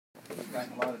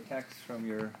gotten a lot of texts from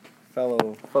your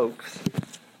fellow folks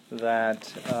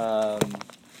that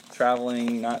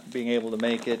traveling, not being able to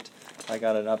make it. I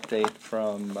got an update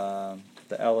from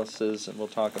the Ellises, and we'll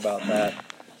talk about that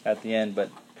at the end.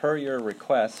 But per your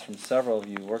requests from several of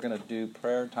you, we're going to do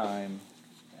prayer time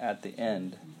at the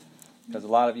end, because a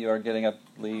lot of you are getting up,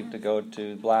 leave to go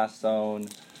to Blast Zone,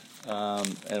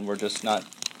 and we're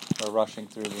rushing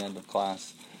through the end of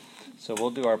class. So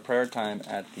we'll do our prayer time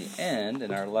at the end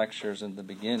and our lectures in the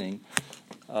beginning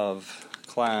of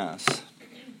class.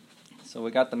 So we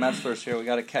got the Metzlers here. We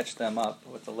got to catch them up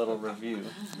with a little review.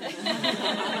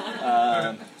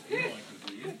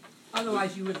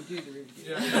 Otherwise, you wouldn't do the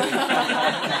review.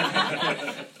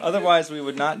 Otherwise, we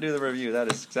would not do the review.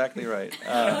 That is exactly right.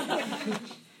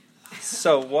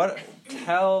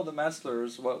 Tell the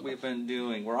Metzlers what we've been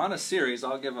doing. We're on a series.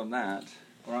 I'll give them that.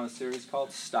 We're on a series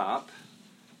called Stop.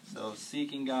 So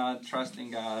seeking God,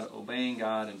 trusting God, obeying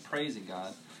God, and praising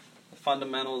God. The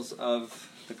fundamentals of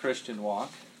the Christian walk.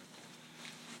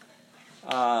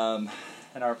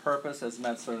 And our purpose, as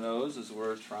Metzler knows, is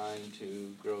we're trying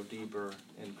to grow deeper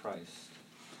in Christ.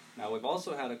 Now, we've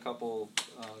also had a couple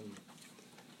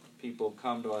people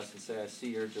come to us and say, I see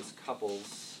you're just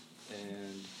couples,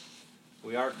 and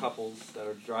we are couples that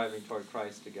are driving toward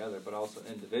Christ together, but also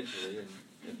individually. And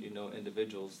if you know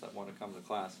individuals that want to come to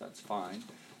class, that's fine.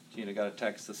 Gina got a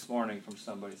text this morning from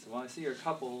somebody who said, well, I see you're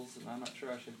couples, and I'm not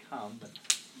sure I should come, but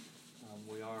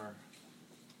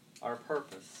our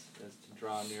purpose is to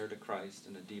draw near to Christ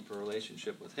in a deeper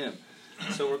relationship with Him.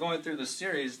 So we're going through the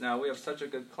series now. We have such a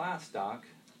good class, Doc,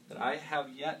 that I have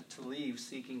yet to leave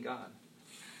seeking God.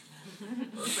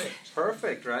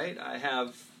 Perfect, right?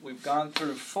 We've gone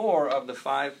through 4 of the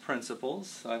 5 principles.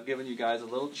 So I've given you guys a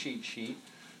little cheat sheet.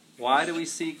 Why do we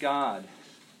seek God?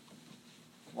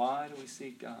 Why do we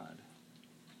seek God?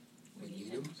 We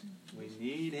need Him. We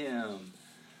need Him.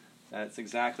 That's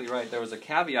exactly right. There was a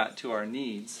caveat to our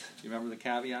needs. Do you remember the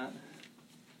caveat?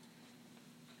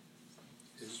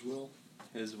 His will.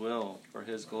 His will, for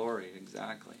His glory,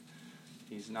 exactly.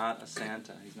 He's not a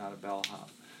Santa. He's not a bellhop.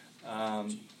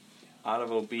 Out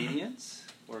of obedience,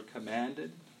 we're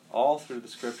commanded all through the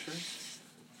Scriptures,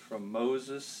 from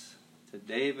Moses to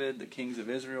David, the kings of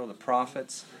Israel, the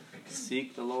prophets,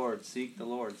 seek the Lord, seek the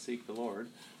Lord, seek the Lord.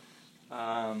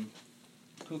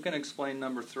 Who can explain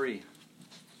number 3?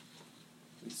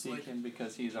 We seek Him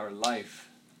because He's our life.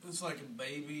 It's like a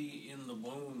baby in the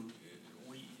womb.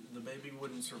 The baby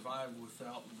wouldn't survive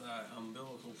without that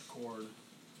umbilical cord,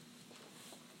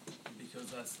 because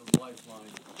that's the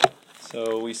lifeline.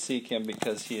 So we seek Him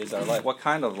because He is our life. What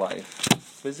kind of life?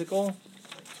 Physical?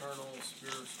 Eternal,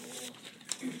 spiritual.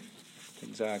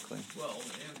 Exactly. Well,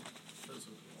 and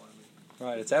physical.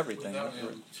 Right, it's everything. Without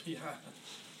Him, yeah.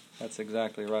 That's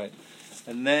exactly right.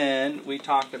 And then we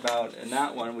talked about, in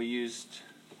that one, we used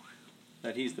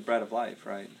that He's the bread of life,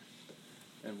 right?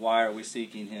 And why are we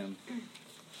seeking Him?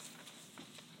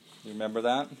 You remember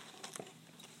that?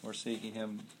 We're seeking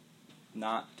Him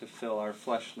not to fill our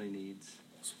fleshly needs.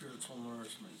 Spiritual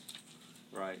nourishment.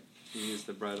 Right. He is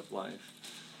the bread of life.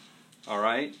 All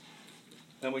right?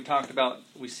 Then we talked about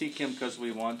we seek Him because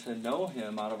we want to know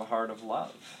Him out of a heart of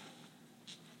love.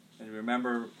 And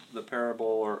remember the parable,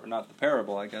 or not the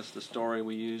parable, I guess the story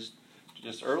we used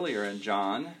just earlier in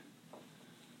John.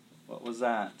 What was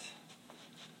that?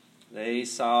 They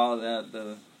saw that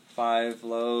the 5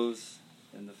 loaves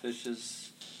and the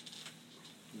fishes,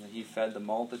 and He fed the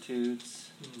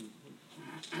multitudes.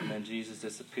 And then Jesus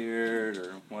disappeared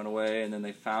or went away, and then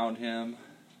they found Him,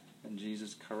 and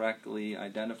Jesus correctly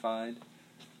identified,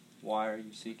 why are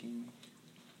you seeking me?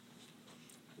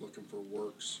 Looking for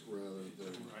works rather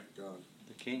than God.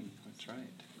 The King, that's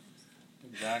right.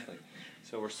 Exactly.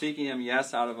 So we're seeking Him,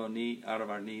 yes, out of our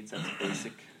needs, that's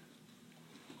basic,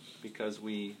 because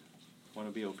we want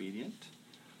to be obedient.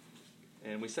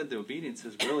 And we said the obedience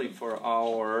is really for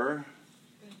our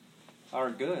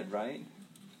good, right?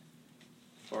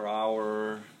 For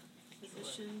our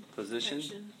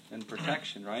position and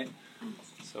protection, right?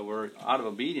 So we're out of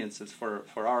obedience. It's for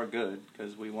our good,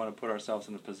 because we want to put ourselves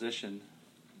in a position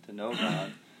to know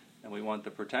God, and we want the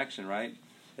protection, right?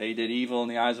 They did evil in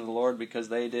the eyes of the Lord because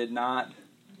they did not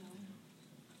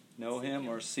know Him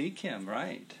or seek Him,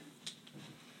 right?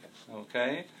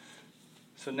 Okay?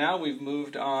 So now we've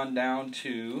moved on down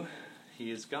to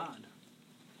He is God.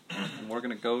 And we're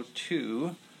going to go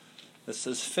to, this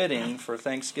is fitting for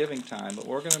Thanksgiving time, but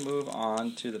we're going to move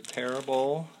on to the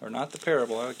parable, or not the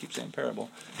parable, I keep saying parable,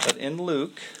 but in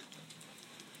Luke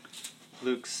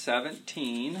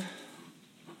 17,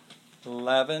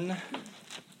 11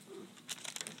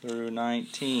 through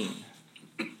 19.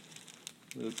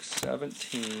 Luke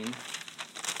 17,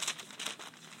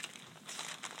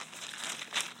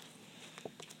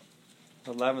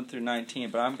 11 through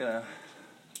 19, but I'm going to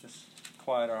just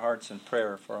quiet our hearts in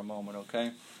prayer for a moment,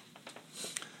 okay?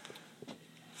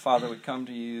 Father, we come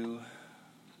to you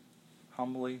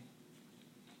humbly,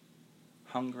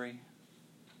 hungry.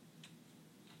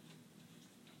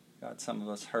 God, some of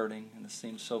us hurting, and it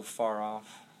seems so far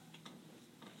off.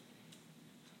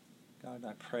 God,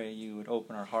 I pray you would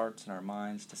open our hearts and our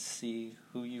minds to see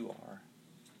who you are,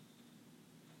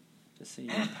 to see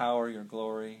your power, your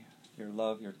glory, your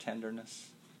love, your tenderness.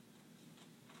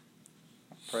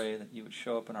 I pray that you would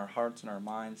show up in our hearts and our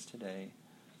minds today,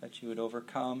 that you would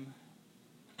overcome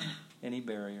any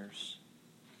barriers.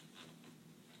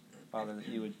 Father, that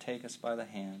you would take us by the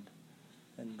hand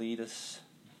and lead us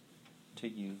to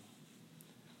you.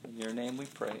 In your name we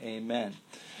pray. Amen.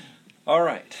 All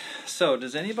right. So,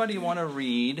 does anybody want to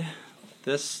read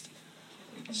the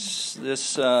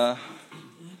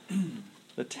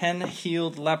 10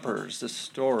 healed lepers, this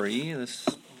story, this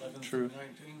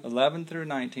 11 through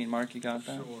 19. Mark, you got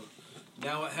that? Sure.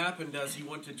 Now it happened as he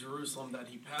went to Jerusalem that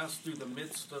he passed through the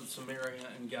midst of Samaria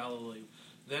and Galilee.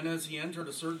 Then as he entered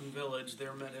a certain village,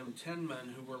 there met him 10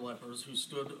 men who were lepers, who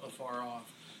stood afar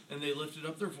off. And they lifted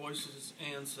up their voices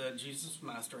and said, Jesus,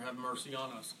 Master, have mercy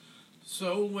on us.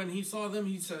 So when he saw them,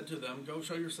 he said to them, Go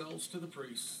show yourselves to the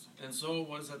priests. And so it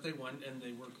was that they went, and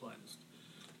they were cleansed.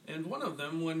 And one of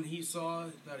them, when he saw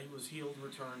that he was healed,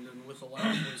 returned, and with a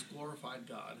loud voice glorified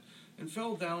God, and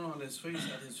fell down on his face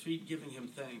at his feet, giving him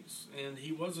thanks. And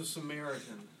he was a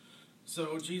Samaritan.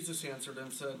 So Jesus answered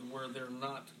and said, Were there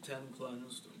not 10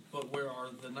 cleansed? But where are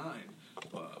the 9?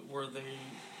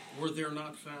 Were there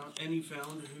not any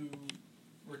found who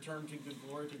returned to good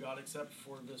glory to God except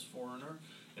for this foreigner?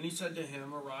 And he said to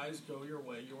him, Arise, go your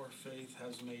way, your faith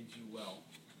has made you well.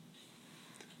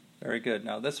 Very good.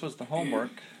 Now, this was the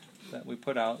homework that we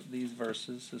put out, these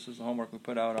verses. This is the homework we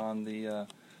put out on the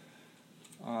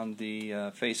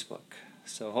Facebook.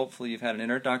 So hopefully you've had an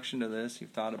introduction to this, you've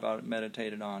thought about it,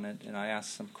 meditated on it, and I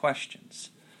asked some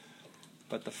questions.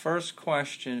 But the first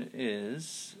question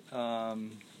is,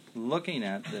 looking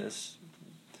at this,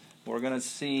 we're going to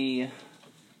see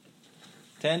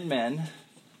 10 men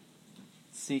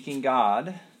seeking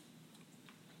God,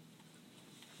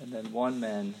 and then one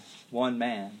man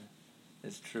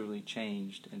is truly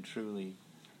changed and truly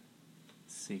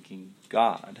seeking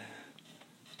God,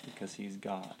 because he's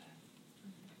God.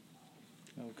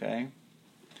 Okay?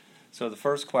 So the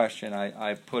first question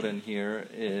I put in here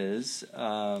is,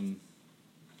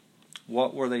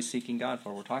 what were they seeking God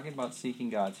for? We're talking about seeking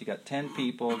God. So you got 10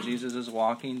 people, Jesus is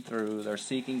walking through, they're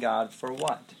seeking God for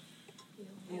what?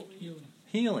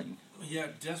 Healing. Yeah,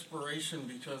 desperation,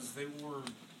 because they were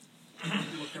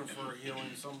looking for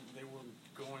healing. They were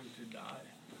going to die.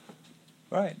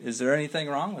 Right. Is there anything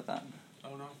wrong with that?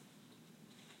 Oh, no.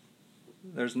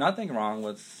 There's nothing wrong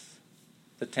with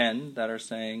the 10 that are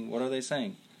saying, what are they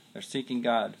saying? They're seeking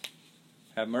God.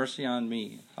 Have mercy on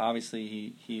me.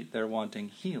 Obviously, they're wanting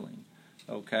healing.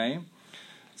 Okay?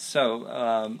 So,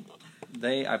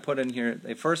 I put in here,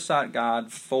 they first sought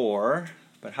God for,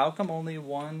 but how come only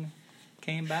one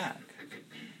came back?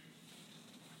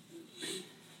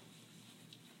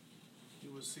 He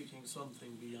was seeking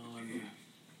something beyond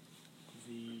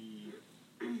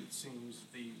it seems,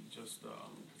 just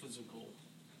physical.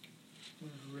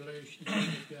 Relationship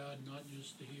with God, not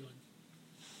just the healing.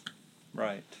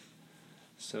 Right.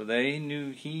 So they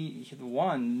knew, the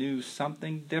one knew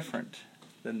something different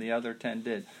than the other 10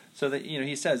 did. So that,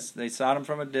 he says they sought him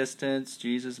from a distance,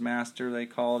 Jesus, Master, they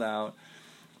called out,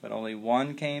 but only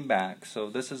one came back. So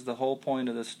this is the whole point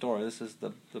of this story. This is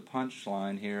the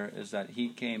punchline here, is that he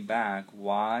came back.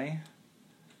 Why?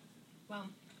 Well,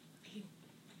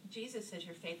 Jesus says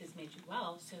your faith has made you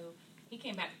well, so he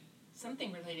came back,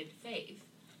 something related to faith,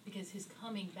 because his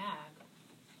coming back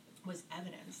was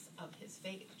evidence of his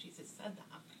faith. Jesus said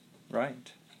that.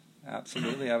 Right.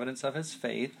 Absolutely evidence of his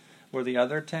faith. Were the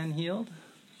other 10 healed?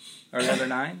 Or the other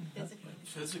 9?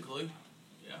 Physically,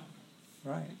 yeah.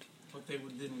 Right. But they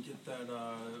didn't get that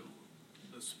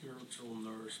the spiritual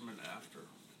nourishment after.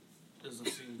 Doesn't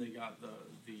seem they got the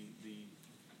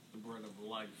bread of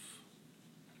life.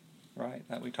 Right,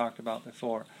 that we talked about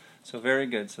before. So very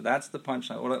good. So that's the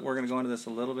punchline. We're going to go into this a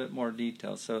little bit more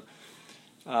detail. So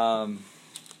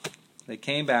they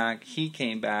came back. He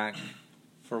came back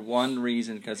for one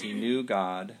reason, because he knew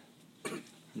God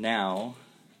now,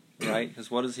 right? Because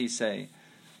what does he say?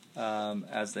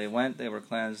 As they went, they were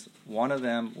cleansed. One of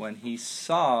them, when he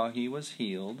saw he was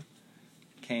healed,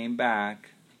 came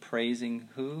back praising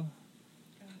who?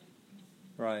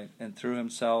 Right, and threw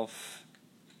himself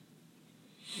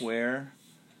where?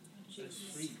 Jesus'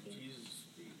 feet.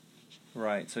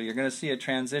 Right, so you're going to see a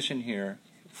transition here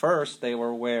First, they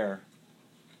were where?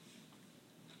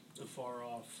 Afar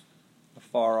off.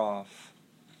 Afar off.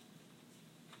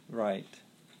 Right.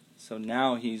 So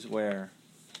now he's where?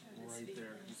 Right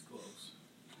there. He's close.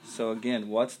 So again,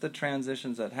 what's the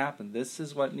transitions that happen? This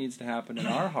is what needs to happen in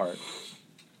our heart.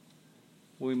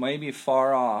 We may be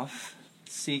far off,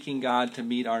 seeking God to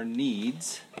meet our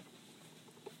needs,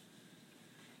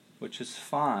 which is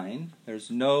fine. There's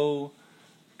no,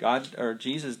 God or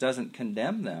Jesus doesn't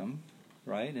condemn them,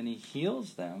 right? And he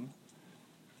heals them.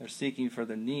 They're seeking for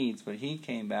their needs, but he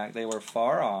came back. They were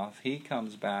far off. He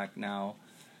comes back now.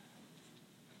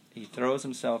 He throws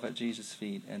himself at Jesus'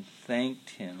 feet and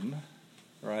thanked him,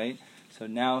 right? So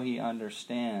now he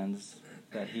understands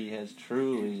that he has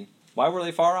truly... Why were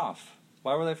they far off?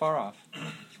 Why were they far off? They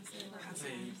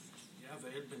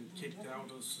had been kicked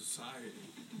out of society.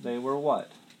 They were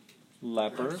what?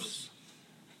 Lepers.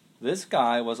 This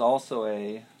guy was also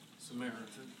a...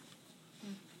 Samaritan.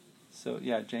 So,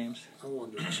 yeah, James? I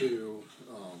wonder, too,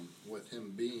 with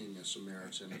him being a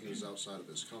Samaritan, he was outside of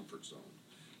his comfort zone.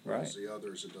 Whereas the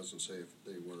others, it doesn't say if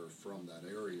they were from that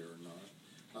area or not.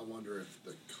 I wonder if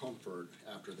the comfort,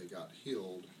 after they got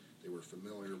healed, they were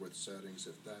familiar with settings,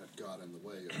 if that got in the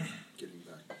way of getting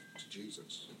back to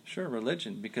Jesus. Sure,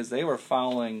 religion, because they were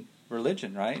following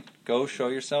religion, right? Go show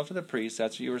yourself to the priest.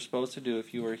 That's what you were supposed to do.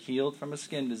 If you were healed from a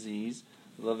skin disease,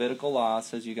 the Levitical law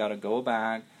says you got to go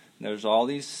back. There's all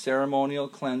these ceremonial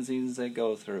cleansings they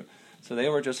go through. So they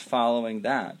were just following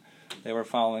that. They were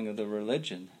following the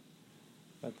religion.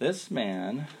 But this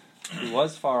man, who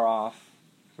was far off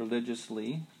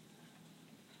religiously,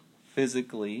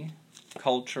 physically,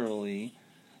 culturally,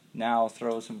 now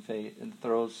throws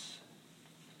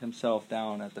himself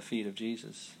down at the feet of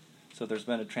Jesus. So there's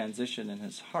been a transition in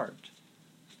his heart.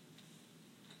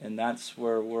 And that's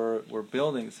where we're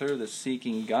building through the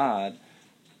seeking God,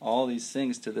 all these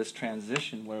things to this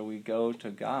transition where we go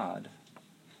to God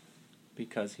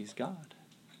because he's God.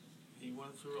 He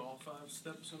went through all 5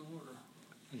 steps in order.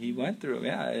 He went through,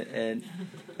 yeah, and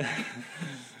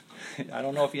I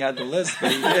don't know if he had the list,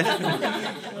 but he did.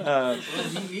 Well,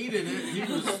 he needed it. He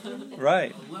was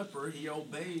right. a leper. He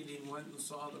obeyed. He went and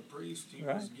saw the priest. He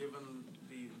was given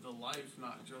the life,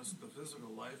 not just the physical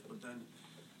life, but then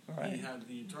he had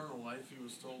the eternal life, he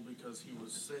was told, because he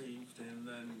was saved, and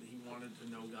then he wanted to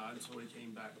know God, so he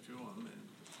came back to him and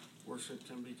worshipped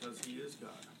him because he is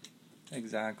God.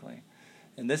 Exactly.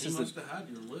 And this you is must have had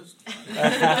your list.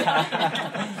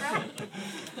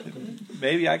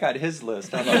 Maybe I got his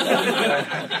list. How about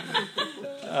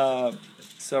that?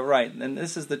 So, right. And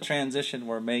this is the transition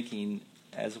we're making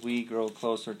as we grow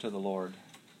closer to the Lord.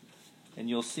 And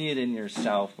you'll see it in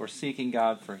yourself. We're seeking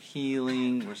God for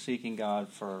healing. We're seeking God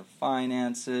for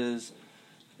finances.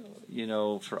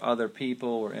 For other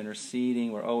people. We're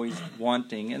interceding. We're always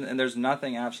wanting. And there's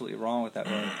nothing absolutely wrong with that.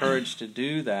 We're encouraged to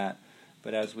do that.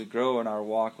 But as we grow in our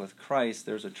walk with Christ,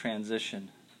 there's a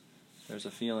transition. There's a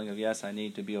feeling of, yes, I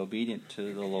need to be obedient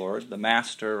to the Lord. The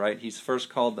Master, right? He's first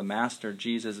called the Master,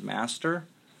 Jesus Master.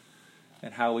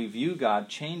 And how we view God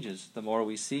changes the more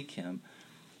we seek him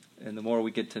and the more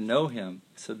we get to know him.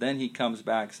 So then he comes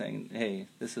back saying, hey,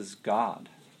 this is God,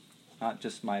 not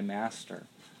just my Master.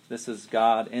 This is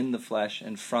God in the flesh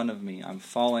in front of me. I'm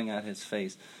falling at his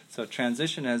face. So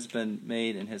transition has been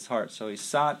made in his heart. So he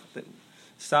sought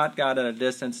God at a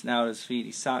distance, now at his feet.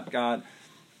 He sought God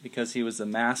because he was the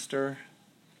Master.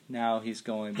 Now he's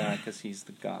going back because he's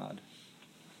the God.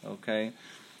 Okay?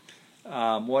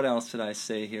 What else did I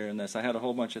say here in this? I had a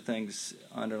whole bunch of things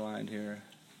underlined here.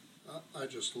 I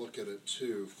just look at it,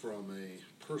 too, from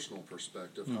a personal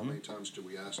perspective. How many times do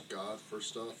we ask God for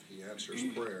stuff? He answers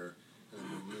prayer, and then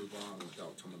we move on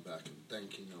without coming back and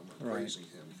thanking him or praising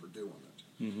him for doing it.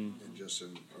 And just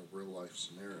in a real-life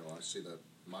scenario, I see that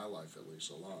in my life at least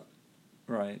a lot.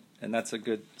 Right, and that's a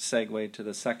good segue to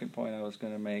the second point I was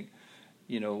going to make.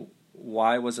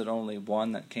 Why was it only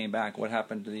one that came back? What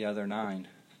happened to the other 9?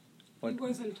 He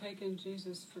wasn't taking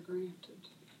Jesus for granted.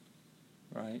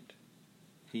 Right.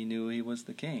 He knew he was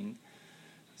the king.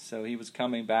 So he was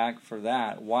coming back for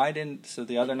that. So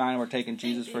the other 9 were taking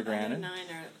Jesus for granted? The other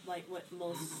 9 are like what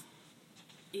most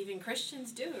even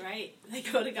Christians do, right? They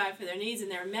go to God for their needs and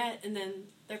they're met, and then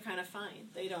they're kind of fine.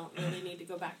 They don't really need to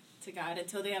go back to God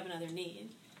until they have another need.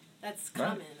 That's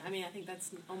common. Right. I mean, I think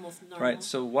that's almost normal. Right.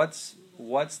 So what's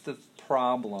the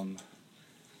problem?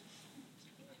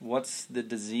 What's the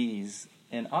disease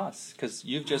in us? Because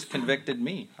you've just convicted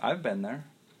me. I've been there.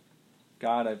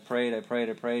 God, I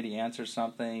prayed. He answers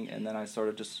something, and then I sort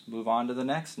of just move on to the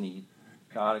next need.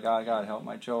 God, help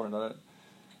my children.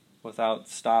 Without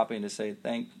stopping to say,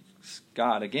 thanks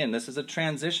God. Again, this is a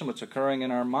transition that's occurring in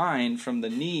our mind from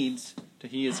the needs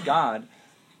He is God.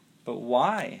 But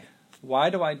why? Why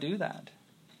do I do that?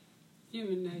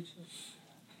 Human nature.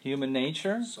 Human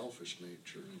nature? Selfish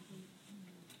nature.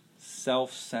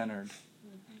 Self-centered.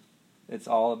 It's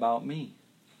all about me.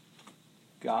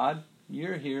 God,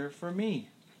 you're here for me.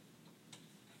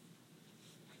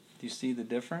 Do you see the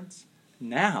difference?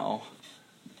 Now,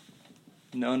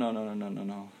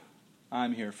 no.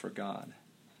 I'm here for God.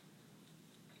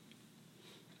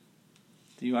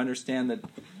 Do you understand that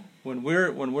when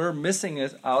we're missing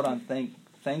it out on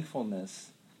thankfulness,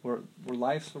 we're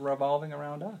life's revolving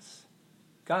around us.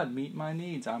 God, meet my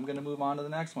needs. I'm going to move on to the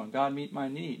next one. God, meet my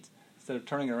needs. Instead of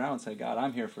turning around and saying, God,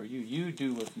 I'm here for you. You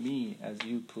do with me as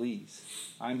you please.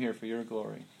 I'm here for your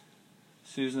glory.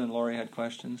 Susan and Lori had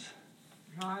questions.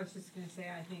 No, I was just going to say,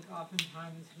 I think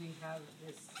oftentimes we have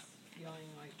this feeling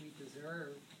like we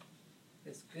deserve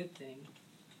this good thing,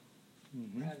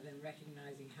 rather than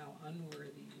recognizing how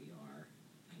unworthy we are.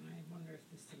 And I wonder if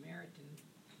the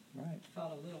Samaritan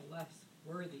felt a little less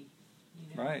worthy.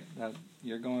 You know? Right.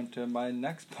 You're going to my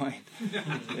next point.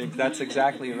 That's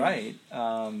exactly right.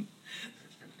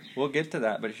 We'll get to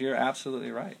that, but you're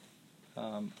absolutely right.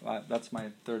 That's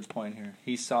my third point here.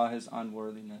 He saw his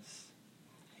unworthiness.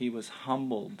 He was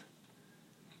humbled.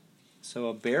 So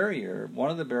a barrier, one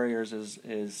of the barriers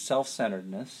is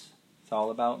self-centeredness. It's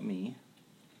all about me.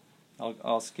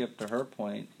 I'll skip to her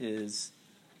point, is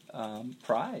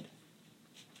pride.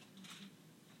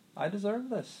 I deserve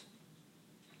this.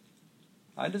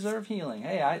 I deserve healing.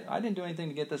 Hey, I didn't do anything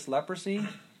to get this leprosy.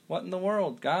 What in the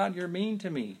world? God, you're mean to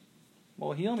me.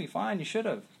 Well, heal me. Fine, you should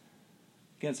have.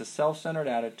 Again, it's a self-centered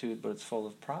attitude, but it's full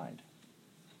of pride.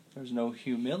 There's no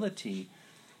humility.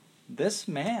 This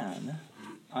man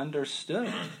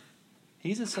understood.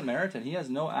 He's a Samaritan. He has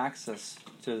no access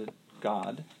to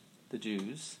God, the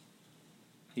Jews.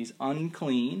 He's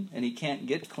unclean, and he can't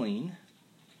get clean.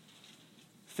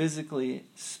 Physically,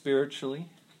 spiritually.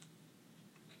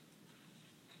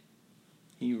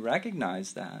 He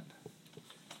recognized that,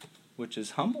 which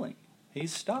is humbling.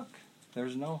 He's stuck.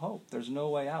 There's no hope. There's no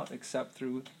way out except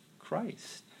through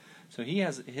Christ. So he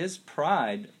has his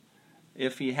pride,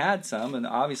 if he had some, and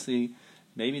obviously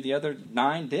maybe the other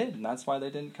 9 did, and that's why they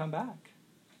didn't come back.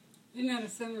 Isn't that a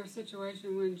similar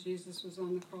situation when Jesus was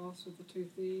on the cross with the 2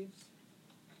 thieves?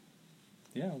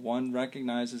 Yeah, one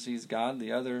recognizes he's God,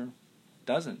 the other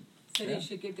doesn't. Said he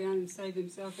should get down and save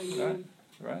himself again.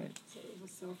 Right. So it was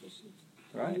selfishness.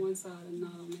 Right. On one side and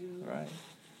not on the other. Right.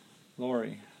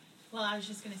 Lori. Well, I was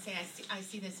just going to say, I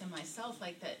see this in myself,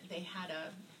 like that they had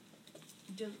a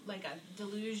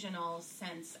delusional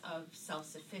sense of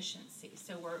self-sufficiency.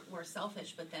 So we're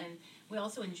selfish, but then we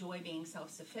also enjoy being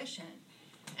self-sufficient.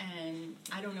 And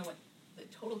I don't know what the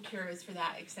total cure is for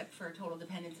that, except for total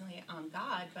dependency on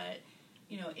God. But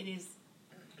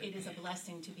it is a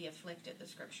blessing to be afflicted. The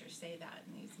scriptures say that,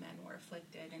 and these men were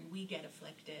afflicted, and we get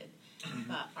afflicted.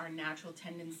 But our natural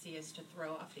tendency is to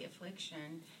throw off the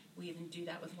affliction. We even do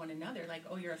that with one another, like,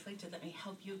 oh, you're afflicted, let me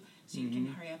help you so you can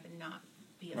hurry up and not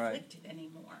be afflicted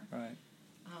anymore. Right.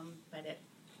 But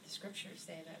the scriptures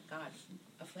say that God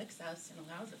afflicts us and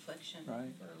allows affliction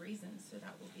for a reason, so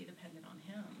that we'll be dependent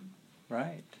on Him.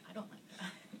 Right. I don't like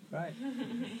that. Right.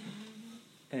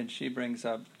 And she brings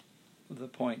up the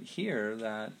point here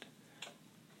that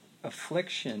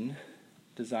affliction,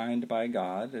 designed by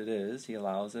God, it is, He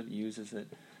allows it, uses it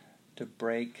to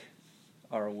break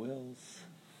our wills.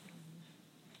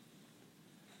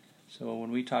 So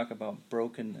when we talk about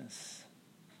brokenness,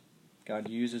 God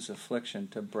uses affliction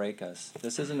to break us.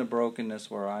 This isn't a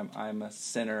brokenness where I'm a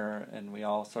sinner and we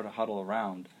all sort of huddle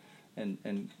around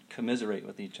and commiserate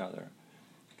with each other.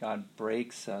 God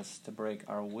breaks us to break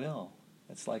our will.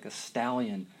 It's like a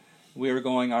stallion. We're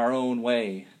going our own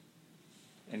way.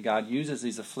 And God uses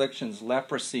these afflictions,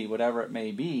 leprosy, whatever it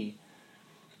may be,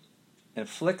 and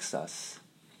afflicts us.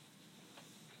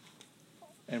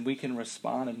 And we can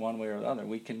respond in one way or the other.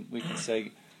 We can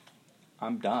say,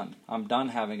 I'm done. I'm done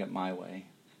having it my way.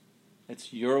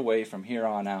 It's your way from here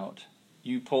on out.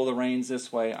 You pull the reins this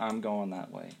way, I'm going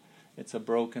that way. It's a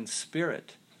broken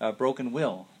spirit, a broken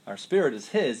will. Our spirit is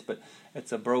His, but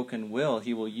it's a broken will.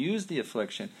 He will use the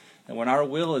affliction. And when our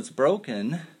will is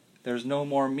broken, there's no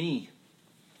more me.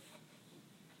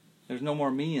 There's no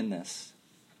more me in this.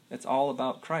 It's all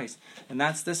about Christ. And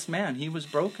that's this man. He was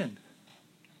broken.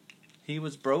 He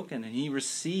was broken, and he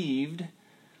received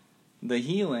the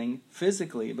healing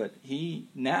physically, but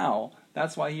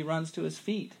that's why he runs to his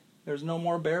feet. There's no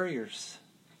more barriers.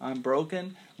 I'm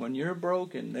broken. When you're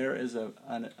broken, there is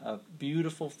a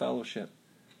beautiful fellowship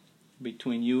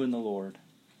between you and the Lord.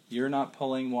 You're not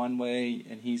pulling one way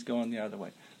and He's going the other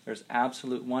way. There's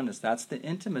absolute oneness. That's the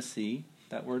intimacy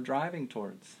that we're driving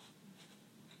towards.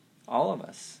 All of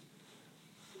us.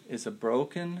 Is a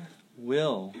broken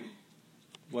will.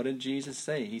 What did Jesus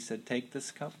say? He said, take this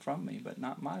cup from me, but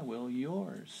not my will,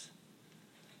 yours.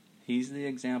 He's the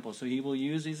example. So he will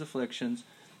use these afflictions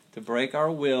to break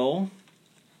our will,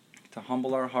 to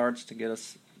humble our hearts, to get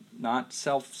us not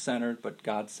self-centered, but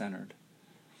God-centered.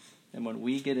 And when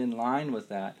we get in line with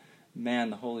that,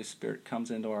 man, the Holy Spirit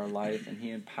comes into our life and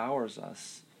he empowers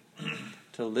us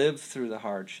to live through the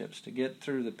hardships, to get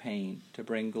through the pain, to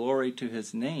bring glory to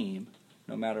his name,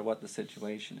 no matter what the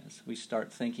situation is. We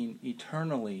start thinking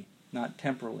eternally, not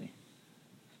temporally.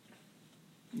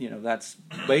 That's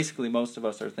basically most of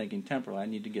us are thinking temporally. I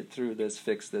need to get through this,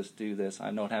 fix this, do this.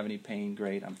 I don't have any pain.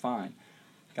 Great, I'm fine.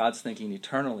 God's thinking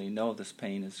eternally, no, this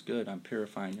pain is good. I'm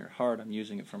purifying your heart. I'm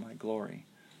using it for my glory.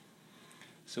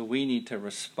 So we need to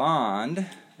respond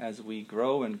as we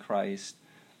grow in Christ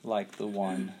like the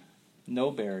one. No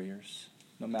barriers.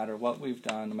 No matter what we've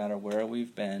done, no matter where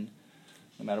we've been,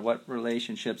 no matter what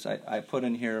relationships. I put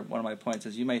in here, one of my points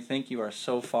is, you may think you are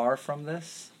so far from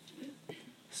this.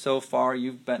 So far,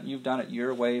 you've done it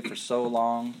your way for so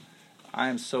long. I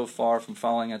am so far from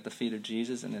falling at the feet of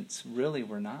Jesus, and it's really,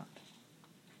 we're not.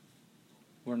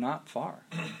 We're not far.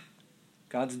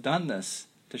 God's done this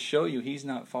to show you he's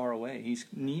not far away. He's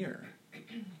near.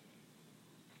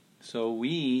 So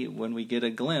when we get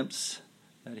a glimpse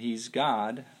that he's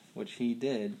God, which he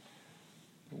did,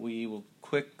 we will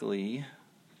quickly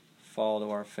fall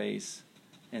to our face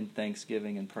in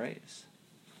thanksgiving and praise.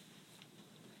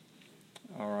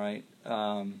 All right.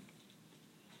 The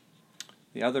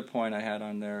other point I had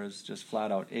on there is just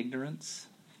flat out ignorance.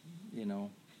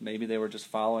 Maybe they were just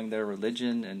following their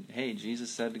religion and, hey, Jesus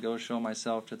said to go show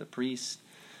myself to the priest.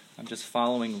 I'm just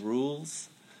following rules.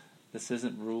 This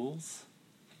isn't rules.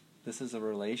 This is a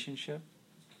relationship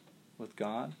with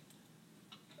God.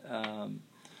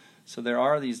 So there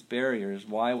are these barriers.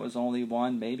 Why it was only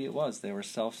one? Maybe it was. They were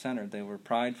self-centered. They were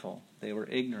prideful. They were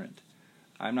ignorant.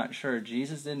 I'm not sure.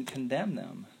 Jesus didn't condemn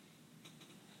them.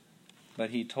 But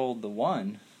he told the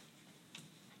one,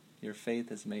 your faith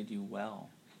has made you well.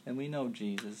 And we know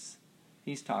Jesus.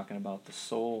 He's talking about the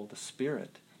soul, the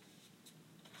spirit.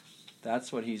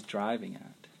 That's what he's driving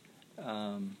at.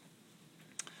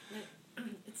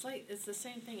 It's the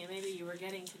same thing, and maybe you were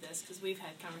getting to this because we've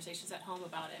had conversations at home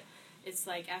about it. It's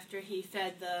like after he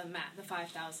fed the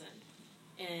 5,000,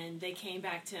 and they came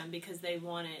back to him because they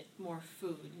wanted more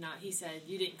food. He said,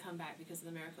 you didn't come back because of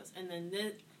the miracles. And then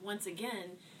once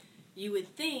again, you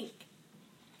would think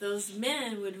those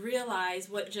men would realize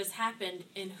what just happened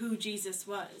and who Jesus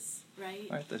was, right?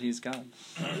 Right, that he's God.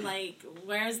 Like,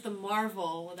 where's the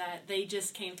marvel that they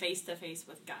just came face to face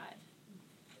with God?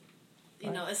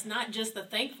 It's not just the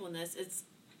thankfulness.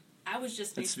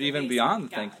 It's even beyond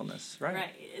the thankfulness, right?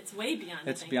 Right. It's way beyond.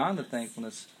 It's beyond the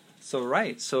thankfulness.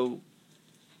 So,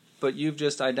 but you've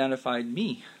just identified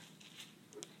me,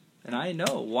 and I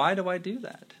know. Why do I do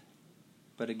that?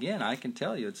 But again, I can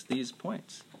tell you, it's these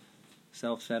points: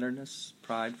 self-centeredness,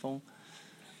 prideful.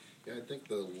 Yeah, I think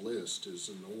the list is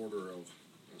in order of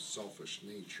a selfish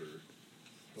nature.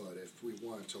 But if we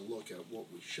wanted to look at what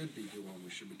we should be doing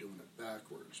it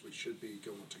backwards. We should be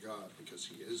going to God because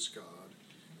he is God,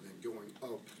 and then going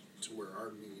up to where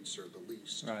our needs are the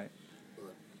least. Right.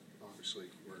 But obviously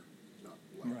we're not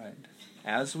like right.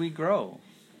 As we grow,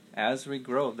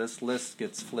 this list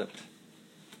gets flipped.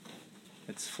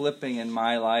 It's flipping in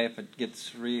my life. It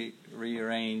gets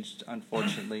rearranged,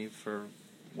 unfortunately, for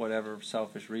whatever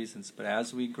selfish reasons. But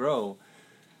as we grow,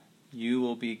 you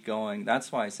will be going.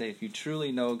 That's why I say, if you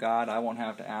truly know God, I won't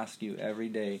have to ask you every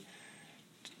day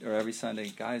or every Sunday,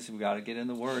 guys, we got to get in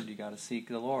the Word. You got to seek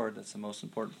the Lord. That's the most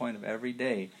important point of every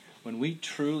day. When we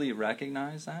truly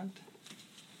recognize that,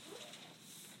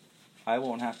 I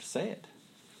won't have to say it.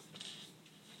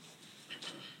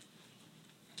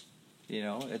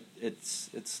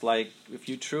 It's like if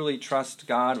you truly trust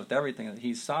God with everything, that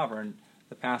he's sovereign,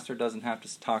 the pastor doesn't have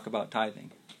to talk about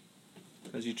tithing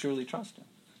because you truly trust him.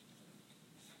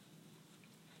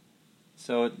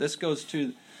 So this goes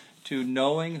to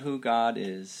knowing who God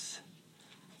is.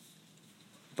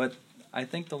 But I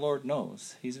think the Lord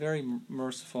knows. He's very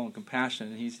merciful and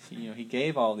compassionate. He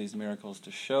gave all these miracles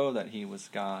to show that he was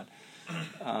God.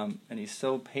 And he's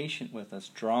so patient with us,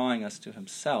 drawing us to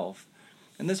himself.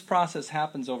 And this process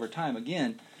happens over time.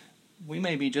 Again, we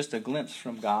may be just a glimpse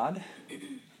from God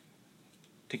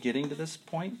to getting to this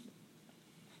point.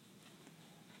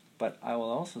 But I will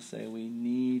also say we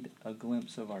need a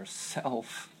glimpse of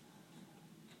ourself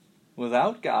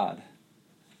without God.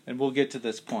 And we'll get to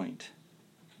this point.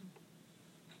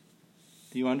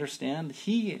 Do you understand?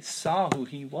 He saw who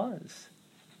he was.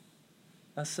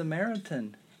 a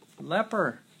Samaritan,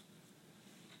 leper.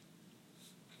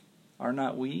 Are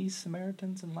not we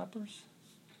Samaritans and lepers?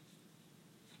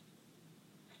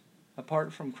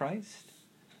 Apart from Christ?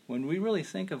 When we really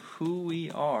think of who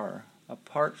we are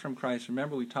apart from Christ,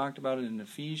 remember we talked about it in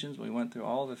Ephesians, we went through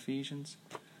all of Ephesians.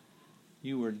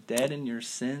 You were dead in your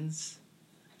sins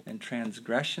and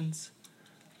transgressions,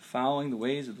 following the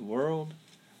ways of the world.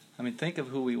 I mean, think of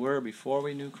who we were before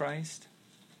we knew Christ.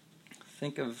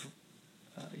 Think of,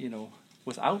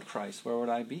 without Christ, where would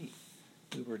I be?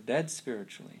 We were dead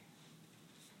spiritually.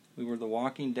 We were the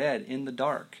walking dead in the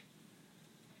dark.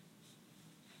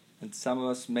 And some of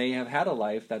us may have had a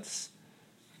life that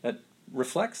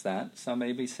reflects that. Some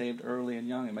may be saved early and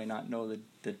young and may not know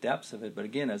the depths of it. But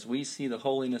again, as we see the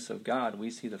holiness of God,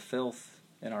 we see the filth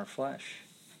in our flesh.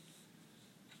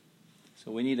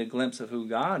 So we need a glimpse of who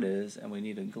God is, and we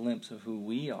need a glimpse of who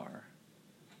we are.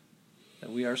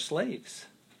 That we are slaves.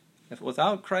 If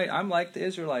without Christ, I'm like the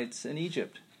Israelites in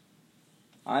Egypt.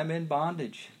 I'm in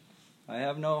bondage. I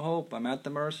have no hope. I'm at the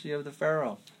mercy of the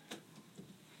Pharaoh.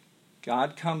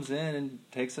 God comes in and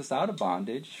takes us out of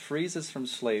bondage, frees us from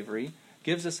slavery,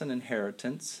 gives us an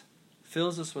inheritance,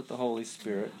 fills us with the Holy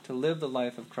Spirit to live the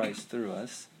life of Christ through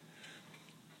us.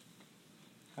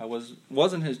 I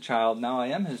wasn't his child, now I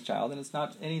am his child, and it's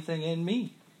not anything in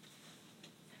me.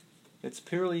 It's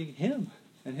purely him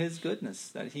and his goodness,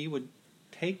 that he would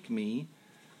take me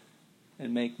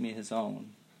and make me his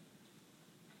own.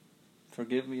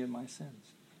 Forgive me of my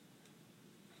sins.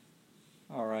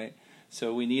 All right.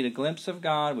 So we need a glimpse of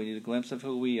God. We need a glimpse of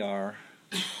who we are.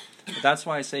 But that's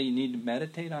why I say you need to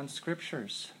meditate on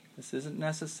scriptures. This isn't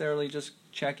necessarily just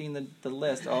checking the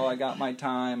list. Oh, I got my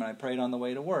time and I prayed on the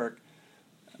way to work.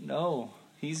 No,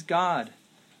 he's God.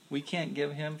 We can't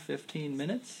give him 15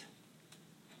 minutes.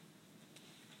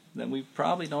 Then we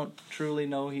probably don't truly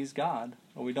know he's God.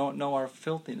 Or we don't know our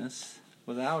filthiness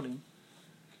without him.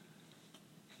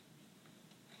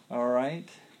 All right.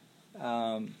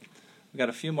 We've got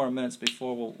a few more minutes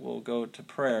before we'll go to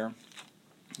prayer.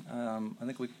 I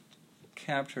think we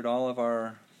captured all of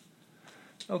our...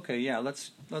 Okay, yeah,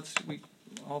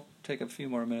 I'll take a few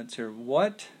more minutes here.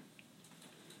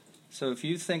 So if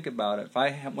you think about it, if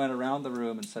I went around the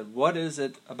room and said, what is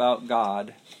it about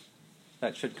God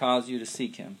that should cause you to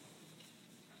seek him?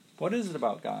 What is it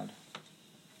about God?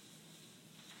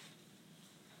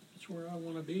 It's where I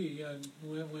want to be.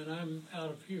 When I'm out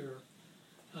of here,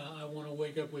 I want to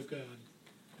wake up with God.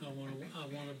 I want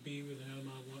to be with him.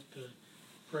 I want to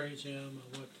praise him.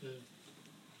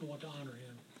 I want to honor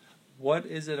him. What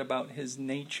is it about his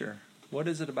nature? What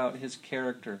is it about his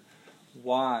character?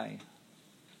 Why?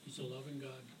 He's a loving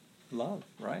God. Love,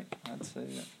 right? I'd say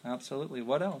that. Absolutely.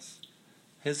 What else?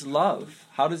 His love.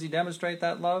 How does he demonstrate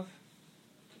that love?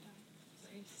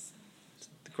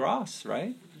 The cross,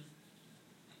 right?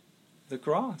 The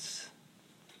cross.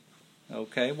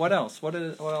 Okay, what else? What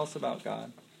else about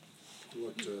God?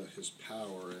 What his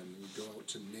power, and you go out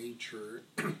to nature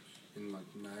in like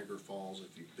Niagara Falls.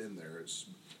 If you've been there, it's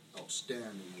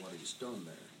outstanding what he's done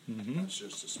there. Mm-hmm. That's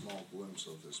just a small glimpse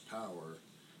of his power,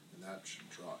 and that should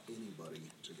draw anybody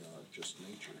to God. Just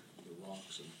nature, the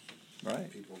rocks, and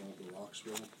right. People don't do rocks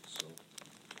well. So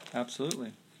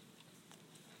absolutely.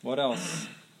 What else?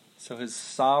 So his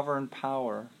sovereign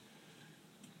power,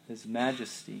 his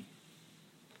majesty.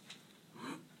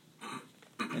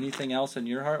 Anything else in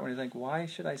your heart when you think, why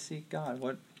should I seek God?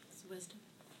 What? His wisdom.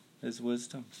 His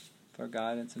wisdom for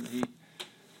guidance, and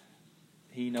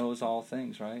he knows all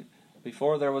things, right?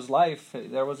 Before there was life,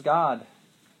 there was God.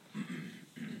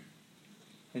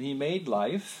 And he made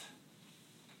life,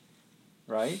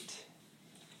 right?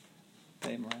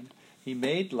 Hey, Miranda. He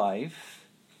made life.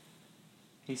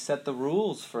 He set the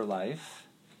rules for life.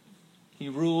 He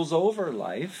rules over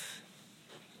life.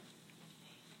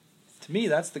 To me,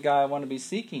 that's the guy I want to be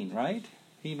seeking, right?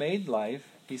 He made life.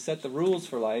 He set the rules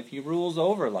for life. He rules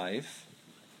over life.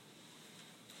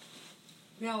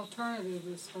 The alternative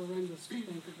is horrendous to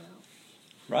think about.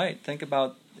 Right. Think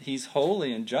about he's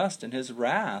holy and just, and his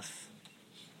wrath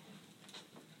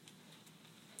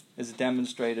is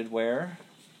demonstrated where?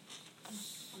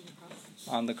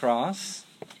 On the cross.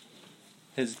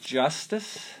 His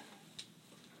justice.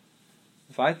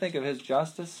 If I think of his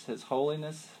justice, his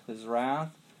holiness, his wrath,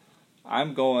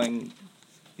 I'm going,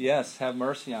 yes, have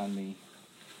mercy on me,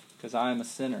 because I am a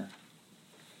sinner,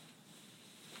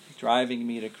 driving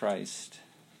me to Christ.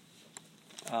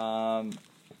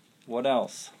 What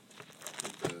else?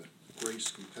 with the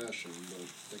grace, compassion, but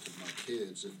think of my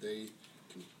kids. If they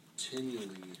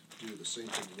continually do the same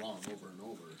thing wrong over and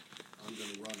over, I'm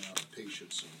going to run out of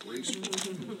patience and grace with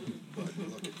them. But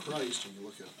look at Christ and you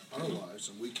look at our lives,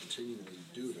 and we continually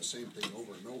do the same thing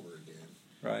over and over again.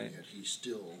 Right. Yet He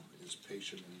still is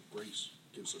patient and grace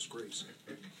gives us grace.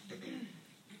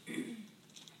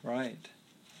 Right.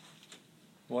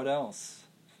 What else?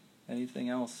 Anything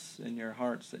else in your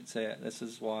hearts that say, this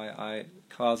is why it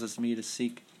causes me to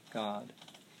seek God?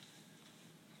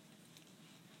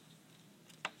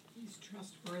 He's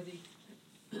trustworthy.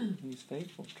 He's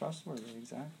faithful, trustworthy,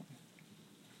 exactly.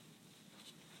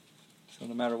 So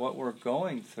no matter what we're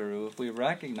going through, if we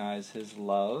recognize His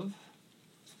love,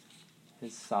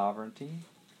 His sovereignty,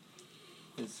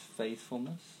 His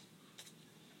faithfulness,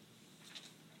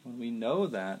 when we know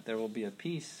that, there will be a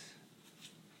peace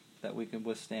that we can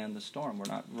withstand the storm. We're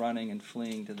not running and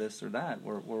fleeing to this or that.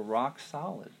 We're rock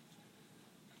solid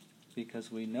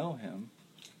because we know Him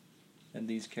and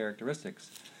these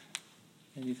characteristics.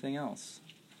 Anything else?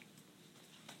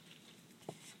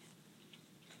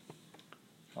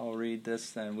 I'll read this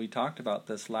then. We talked about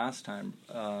this last time.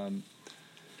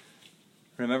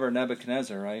 Remember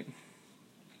Nebuchadnezzar, right?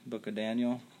 Book of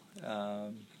Daniel.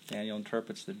 Daniel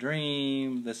interprets the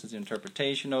dream. This is the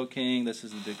interpretation, O king. This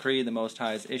is the decree the Most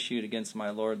High has issued against my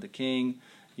lord the king.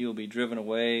 You will be driven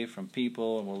away from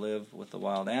people and will live with the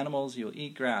wild animals. You will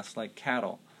eat grass like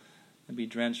cattle and be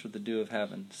drenched with the dew of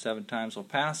heaven. 7 times will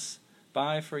pass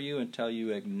by for you until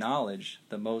you acknowledge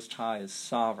the Most High is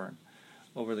sovereign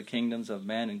over the kingdoms of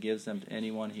men and gives them to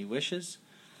anyone He wishes.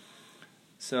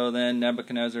 So then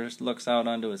Nebuchadnezzar looks out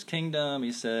unto his kingdom.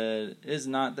 He said, is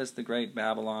not this the great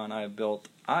Babylon I have built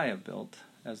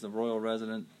as the royal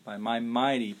resident by my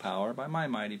mighty power,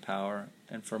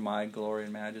 and for my glory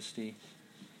and majesty?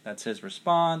 That's his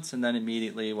response. And then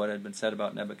immediately what had been said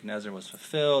about Nebuchadnezzar was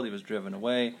fulfilled. He was driven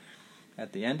away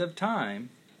at the end of time.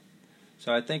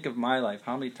 So I think of my life.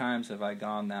 How many times have I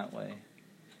gone that way?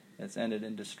 It's ended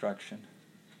in destruction.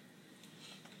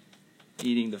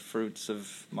 Eating the fruits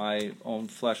of my own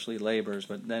fleshly labors.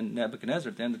 But then Nebuchadnezzar,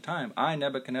 at the end of time, I,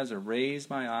 Nebuchadnezzar, raised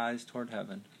my eyes toward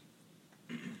heaven.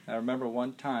 I remember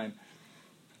one time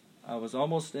I was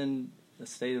almost in a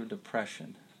state of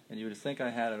depression, and you would think I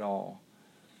had it all.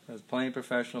 I was playing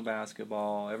professional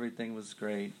basketball, everything was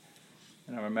great,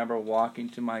 and I remember walking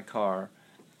to my car,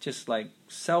 just like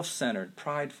self-centered,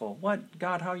 prideful. What,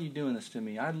 God, how are you doing this to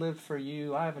me? I lived for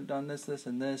you, I haven't done this, this,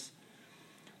 and this.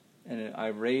 And I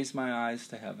raised my eyes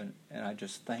to heaven, and I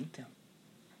just thanked Him.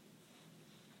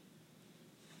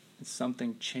 And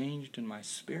something changed in my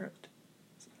spirit.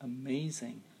 It's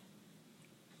amazing.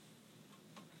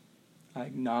 I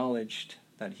acknowledged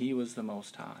that He was the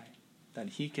Most High, that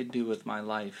He could do with my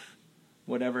life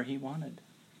whatever He wanted.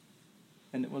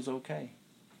 And it was okay.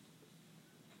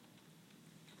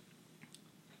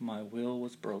 My will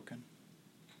was broken.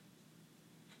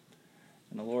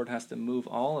 And the Lord has to move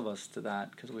all of us to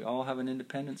that because we all have an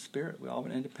independent spirit. We all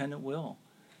have an independent will.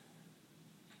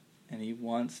 And He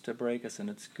wants to break us, and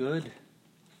it's good.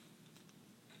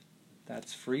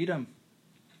 That's freedom.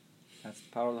 That's the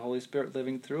power of the Holy Spirit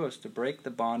living through us to break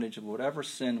the bondage of whatever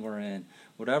sin we're in,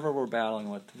 whatever we're battling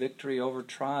with, victory over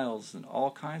trials and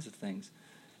all kinds of things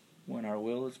when our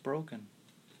will is broken.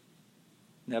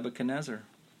 Nebuchadnezzar,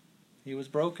 he was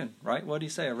broken, right? What did he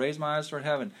say? I raised my eyes toward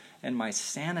heaven, and my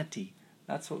sanity.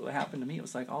 That's what happened to me. It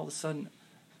was like all of a sudden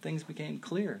things became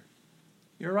clear.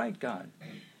 You're right, God.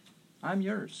 I'm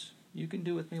yours. You can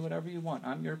do with me whatever you want.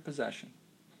 I'm your possession.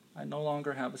 I no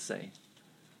longer have a say.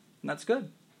 And that's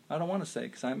good. I don't want to say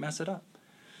because I mess it up.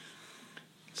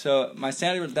 So my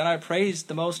sanity, then I praised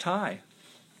the Most High.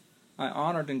 I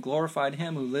honored and glorified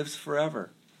Him who lives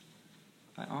forever.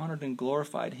 I honored and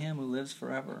glorified Him who lives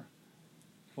forever.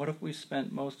 What if we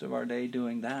spent most of our day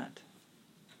doing that?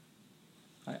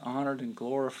 I honored and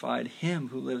glorified Him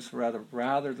who lives forever,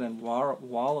 rather than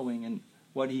wallowing in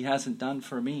what He hasn't done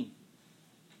for me.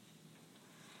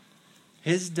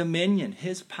 His dominion,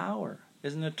 His power,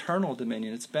 is an eternal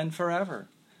dominion. It's been forever.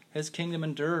 His kingdom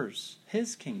endures.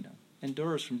 His kingdom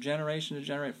endures from generation to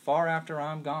generation. Far after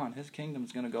I'm gone, His kingdom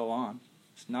is going to go on.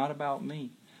 It's not about me.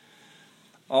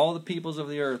 All the peoples of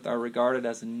the earth are regarded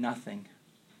as nothing.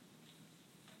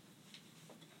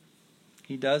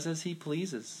 He does as He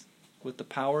pleases with the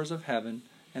powers of heaven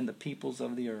and the peoples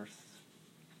of the earth.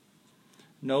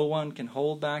 No one can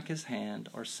hold back His hand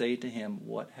or say to Him,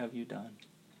 what have you done?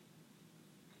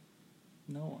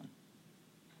 No one.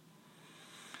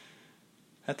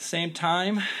 At the same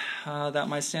time that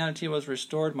my sanity was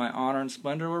restored, my honor and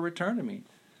splendor were returned to me.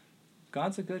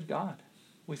 God's a good God.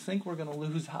 We think we're going to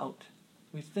lose out.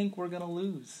 We think we're going to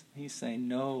lose. He's saying,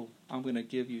 no, I'm going to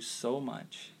give you so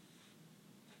much.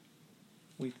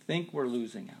 We think we're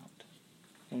losing out.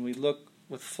 When we look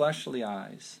with fleshly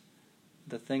eyes,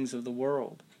 the things of the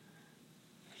world,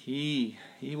 He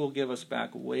will give us back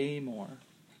way more.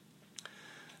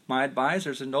 My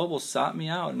advisors and nobles sought me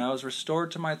out, and I was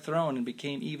restored to my throne and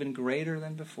became even greater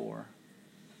than before.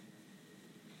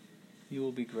 You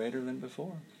will be greater than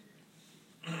before.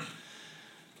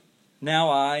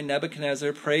 Now I,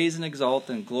 Nebuchadnezzar, praise and exalt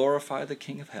and glorify the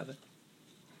King of heaven.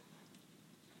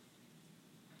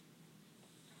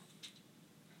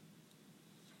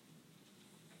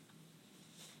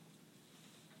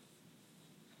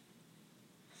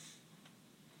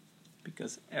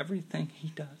 Because everything he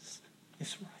does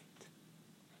is right.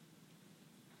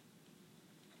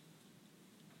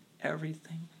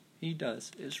 Everything he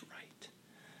does is right.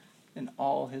 And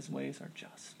all his ways are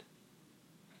just.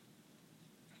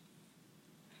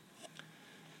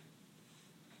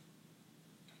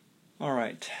 All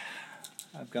right.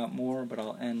 I've got more, but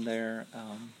I'll end there.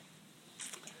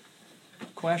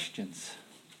 Questions?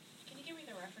 Can you give me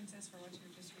the references for what you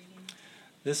were just reading?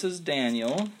 This is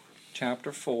Daniel,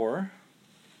 chapter 4.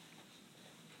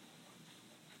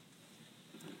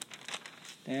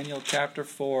 Daniel chapter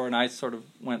 4, and I sort of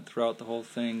went throughout the whole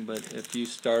thing, but if you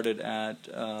started at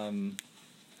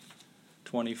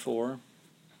 24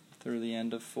 through the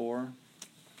end of 4,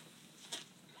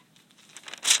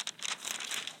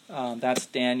 that's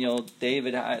Daniel.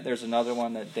 David, there's another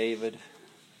one that David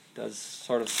does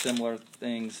sort of similar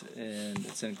things, and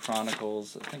it's in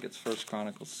Chronicles. I think it's 1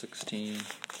 Chronicles 16,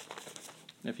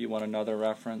 if you want another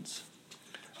reference.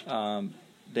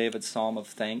 David's Psalm of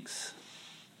Thanks.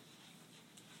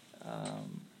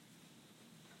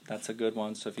 That's a good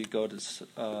one. So if you go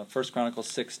to 1 Chronicles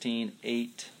 16,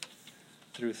 8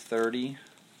 through 30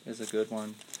 is a good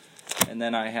one. And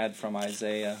then I had from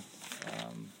Isaiah.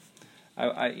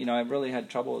 I really had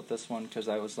trouble with this one because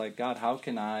I was like, God, how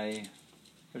can I?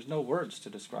 There's no words to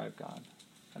describe God.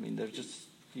 I mean,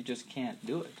 you just can't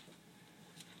do it.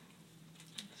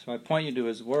 So I point you to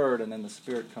His Word, and then the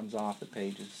Spirit comes off the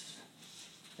pages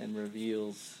and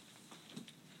reveals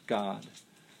God.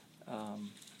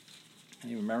 And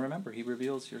you remember, He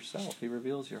reveals yourself. He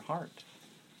reveals your heart.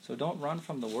 So don't run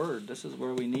from the Word. This is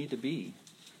where we need to be.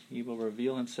 He will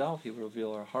reveal Himself. He will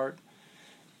reveal our heart.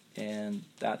 And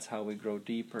that's how we grow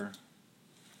deeper.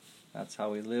 That's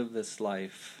how we live this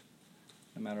life,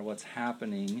 no matter what's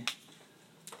happening,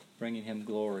 bringing Him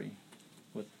glory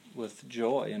with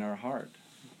joy in our heart,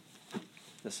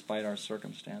 despite our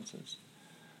circumstances.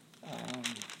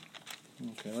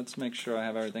 Okay, let's make sure I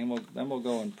have everything. Then we'll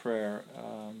go in prayer.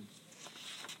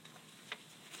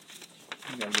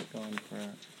 We gotta get going in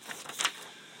prayer.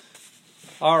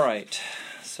 All right,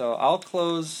 so I'll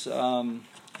close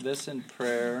this in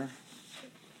prayer,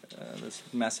 this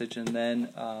message, and then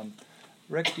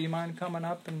Rick, do you mind coming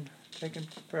up and taking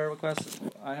prayer requests?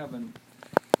 I have an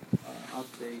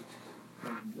update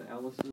from the Ellis's.